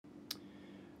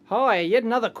Hi, yet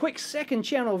another quick second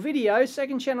channel video.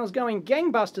 Second channel's going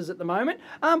gangbusters at the moment.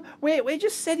 We're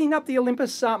just setting up the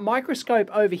Olympus microscope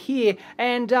over here,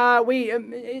 and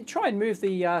we try and move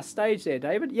the stage there,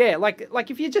 David. Yeah, like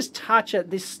if you just touch it,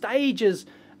 this stage is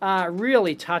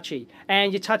really touchy,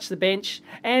 and you touch the bench,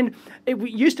 and it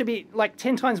used to be like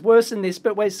 10 times worse than this,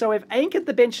 but we've anchored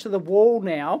the bench to the wall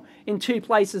now in 2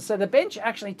 places, so the bench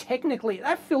actually technically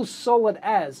that feels solid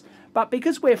as. But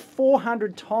because we're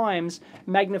 400 times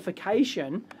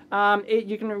magnification,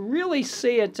 you can really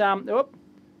see it.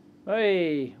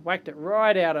 Hey, whacked it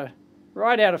right out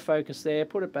of focus there.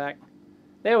 Put it back.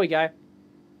 There we go.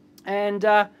 And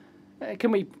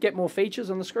can we get more features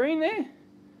on the screen there?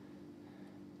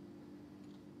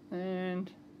 And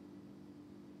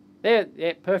there,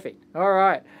 yeah, perfect. All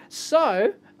right.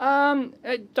 So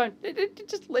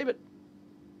just leave it.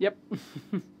 Yep,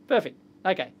 perfect.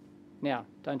 Okay. Now,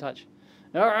 don't touch.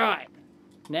 All right.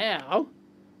 Now,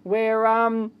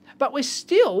 but we're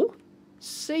still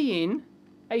seeing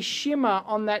a shimmer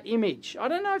on that image. I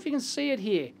don't know if you can see it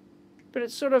here, but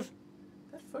it's sort of...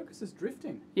 That focus is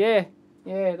drifting. Yeah,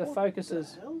 the focus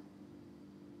is... Hell?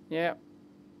 Yeah.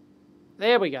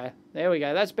 There we go. There we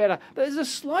go. That's better. But there's a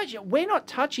slight... We're not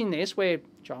touching this.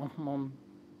 I'm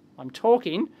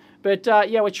talking. But,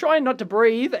 yeah, we're trying not to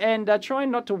breathe and trying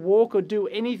not to walk or do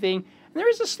anything. There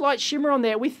is a slight shimmer on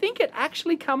there. We think it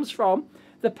actually comes from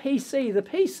the PC. The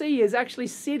PC is actually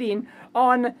sitting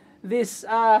on this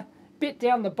bit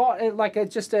down the bottom, like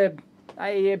just a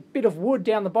bit of wood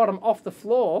down the bottom off the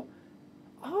floor.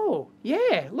 Oh,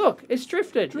 yeah, look, it's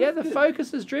drifted. Yeah, the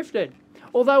focus has drifted.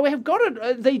 Although we have got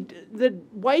it, the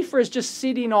wafer is just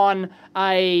sitting on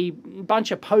a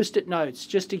bunch of Post-it notes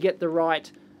just to get the right...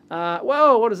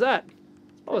 whoa, what is that?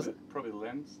 What was it? Probably the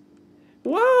lens.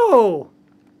 Whoa!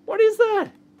 What is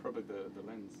that? Probably the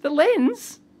lens. The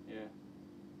lens? Yeah.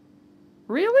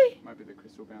 Really? Might be the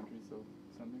crystal boundaries or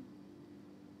something.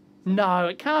 No,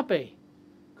 it can't be.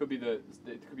 Could be it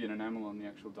could be an enamel on the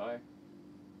actual die.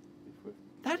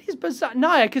 That is bizarre.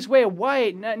 No, because we're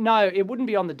way... No, it wouldn't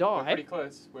be on the die. We're pretty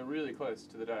close. We're really close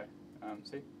to the die.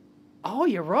 See? Oh,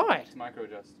 you're right. It's micro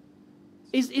adjust.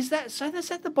 Is that... So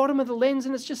that's at the bottom of the lens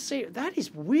and it's just... That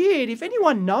is weird. If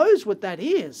anyone knows what that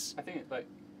is. I think it's like...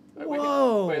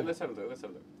 Whoa. Wait, let's have a look. Let's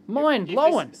have a look. Mind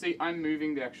blowing. See, I'm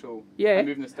moving the actual... Yeah. I'm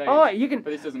moving the stage. Oh, you can...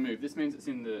 But this doesn't move. This means it's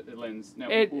in the lens. Now,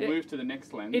 we'll move to the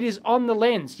next lens. It is on the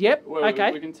lens. Yep. Well,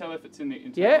 okay. We can tell if it's in the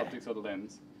internal optics or the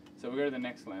lens. So we'll go to the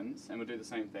next lens and we'll do the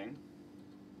same thing.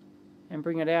 And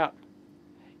bring it out.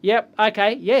 Yep.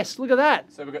 Okay. Yes. Look at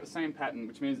that. So we've got the same pattern,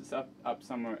 which means it's up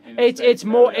somewhere. In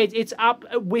it's up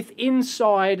with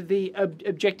inside the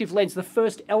objective lens, the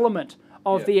first element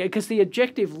of because the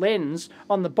objective lens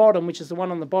on the bottom, which is the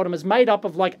one on the bottom, is made up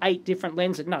of like 8 different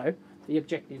lenses. No, the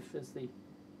objective is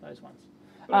those ones.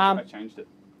 I changed it.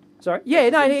 Sorry. Yeah.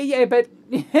 No. Yeah. But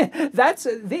that's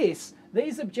this.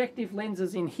 These objective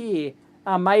lenses in here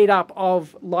are made up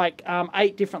of like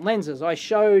 8 different lenses. I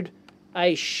showed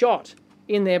a shot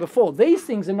in there before. These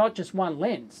things are not just one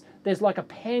lens. There's like a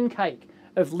pancake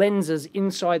of lenses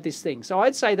inside this thing. So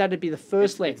I'd say that'd be the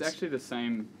first lens. It's actually the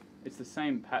same. It's the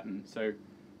same pattern. So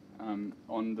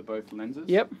on the both lenses.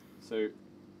 Yep. So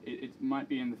it might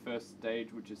be in the first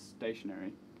stage, which is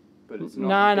stationary, but it's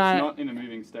not. It's not in a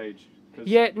moving stage.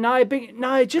 Yeah. No.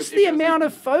 Just the amount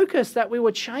of focus that we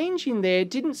were changing there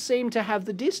didn't seem to have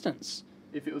the distance.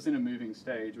 If it was in a moving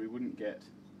stage, we wouldn't get.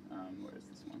 Where is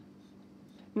this one?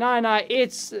 No.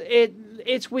 It's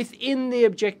within the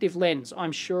objective lens.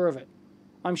 I'm sure of it.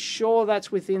 I'm sure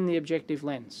that's within the objective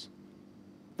lens.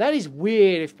 That is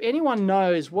weird. If anyone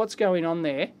knows what's going on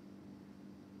there,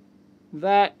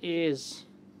 that is...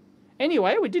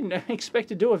 Anyway, we didn't expect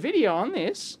to do a video on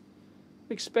this.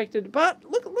 We expected... But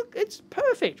look, it's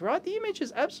perfect, right? The image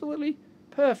is absolutely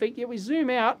perfect. Yet we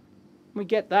zoom out and we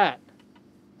get that.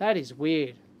 That is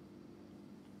weird.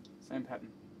 Same pattern.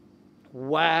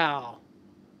 Wow.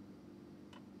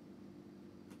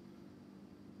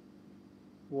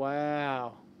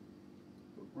 Wow.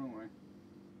 Wrong way.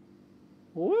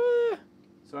 What?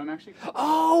 So I'm actually...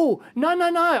 Oh! No.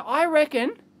 I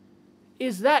reckon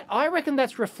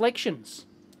that's reflections.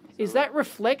 Is that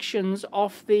reflections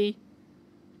off the...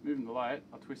 Moving the light,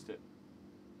 I'll twist it.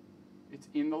 It's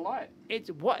in the light.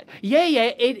 It's what?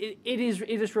 Yeah. It is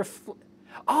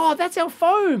Oh, that's our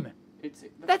foam.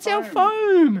 That's our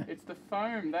foam. It's the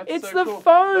foam. That's it's so the cool.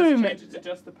 foam. Let's change it to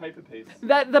just the paper piece.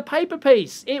 The paper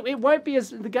piece. It won't be as...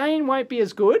 The gain won't be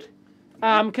as good.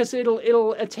 Because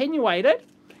it'll attenuate it.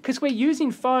 Because we're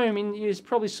using foam, and you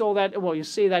probably saw that. Well, you'll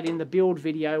see that in the build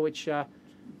video, which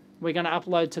we're going to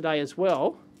upload today as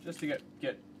well. Just to get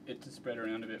it to spread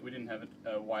around a bit. We didn't have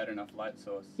a wide enough light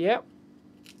source. Yep.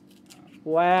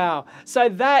 Wow. So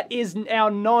that is our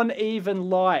non-even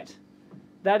light.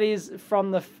 That is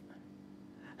from the...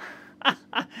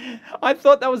 I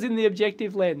thought that was in the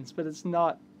objective lens, but it's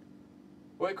not.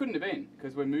 Well, it couldn't have been,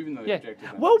 because we're moving the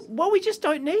objective lens. Well, we just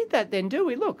don't need that then, do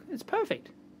we? Look, it's perfect.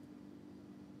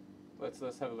 Let's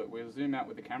have a look. We'll zoom out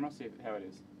with the camera, see how it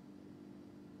is.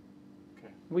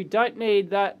 Okay. We don't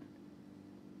need that.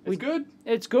 It's good.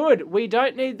 It's good. We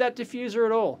don't need that diffuser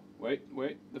at all. Wait.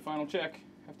 The final check.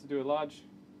 Have to do a large.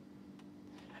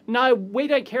 No, we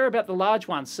don't care about the large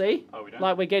ones, see? Oh, we don't?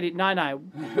 Like we get it. No,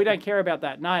 we don't care about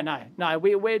that. No.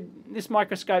 This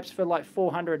microscope's for like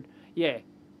 400. Yeah.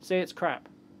 See, it's crap.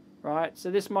 Right?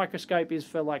 So this microscope is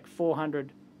for like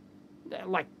 400,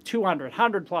 like 200,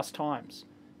 100 plus times.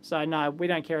 So no, we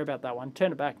don't care about that one.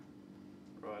 Turn it back.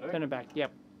 Righto. Turn it back.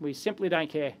 Yep. We simply don't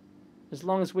care. As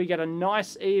long as we get a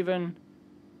nice even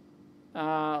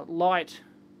light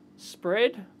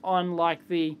spread on like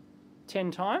the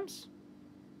 10 times.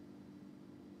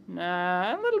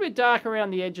 A little bit dark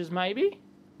around the edges maybe.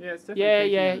 Yeah, it's definitely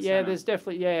peaking. Yeah, there's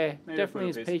definitely, definitely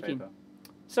is peaking.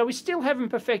 So we still haven't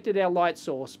perfected our light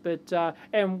source, but,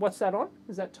 and what's that on?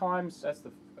 Is that times? That's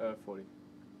the 40.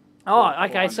 Oh,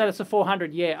 okay, 400. So that's a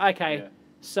 400, yeah, okay. Yeah.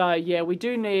 So, yeah, we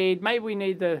do need,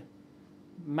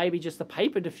 maybe just the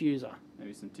paper diffuser.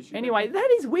 Maybe some tissue. Anyway, that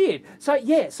is weird. So,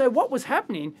 yeah, so what was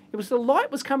happening, it was the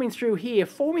light was coming through here,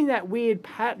 forming that weird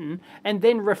pattern, and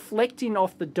then reflecting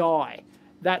off the dye.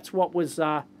 That's what was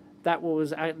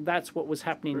that's what was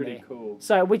happening there. Pretty cool.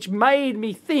 So, which made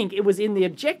me think it was in the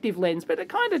objective lens, but it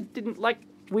kind of didn't, like,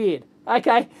 weird.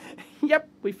 Okay. Yep,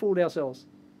 we fooled ourselves.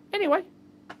 Anyway,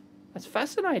 that's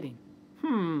fascinating.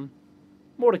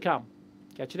 More to come.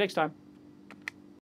 Catch you next time.